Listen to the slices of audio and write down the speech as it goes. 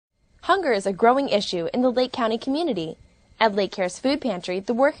Hunger is a growing issue in the Lake County community. At Lake Cares Food Pantry,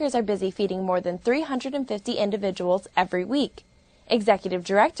 the workers are busy feeding more than 350 individuals every week. Executive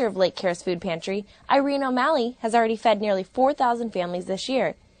Director of Lake Cares Food Pantry, Irene O'Malley, has already fed nearly 4,000 families this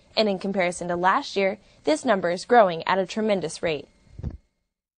year, and in comparison to last year, this number is growing at a tremendous rate.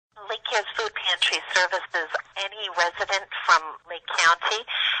 Lake Cares Food Pantry services any resident from Lake County,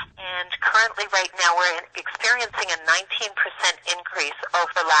 and currently right now we're experiencing a 19% increase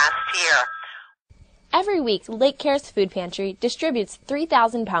over last year. Every week, Lake Cares Food Pantry distributes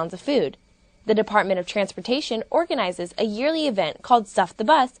 3,000 pounds of food. The Department of Transportation organizes a yearly event called Stuff the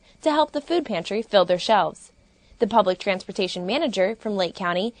Bus to help the food pantry fill their shelves. The public transportation manager from Lake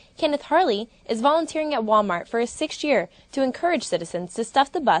County, Kenneth Harley, is volunteering at Walmart for his 6th year to encourage citizens to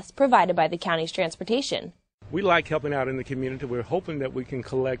stuff the bus provided by the county's transportation. We like helping out in the community. We're hoping that we can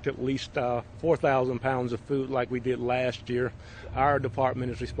collect at least 4,000 pounds of food like we did last year. Our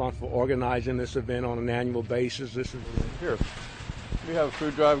department is responsible for organizing this event on an annual basis. Here, we have a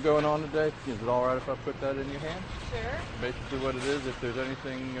food drive going on today. Is it all right if I put that in your hand? Sure. Basically what it is, if there's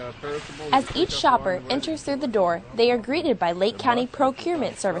anything perishable. As each shopper enters through the door, they are greeted by Lake County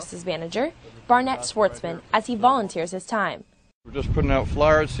Procurement Services Manager, Barnett Schwartzman, as he volunteers his time. We're just putting out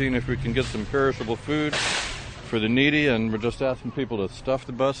flyers, seeing if we can get some perishable food for the needy, and we're just asking people to stuff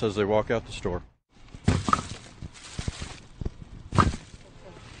the bus as they walk out the store.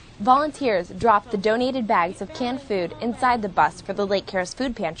 Volunteers drop the donated bags of canned food inside the bus for the Lake Cares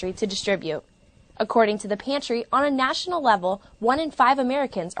Food Pantry to distribute. According to the pantry, on a national level, 1 in 5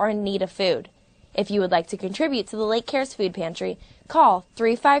 Americans are in need of food. If you would like to contribute to the Lake Cares Food Pantry, call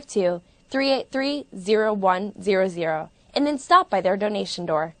 352-383-0100 and then stop by their donation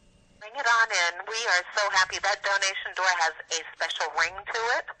door. Bring it on in. We are so happy. That donation door has a special ring to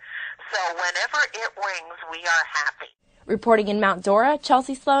it, so whenever it rings, we are happy. Reporting in Mount Dora,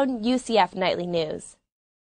 Chelsea Sloan, UCF Nightly News.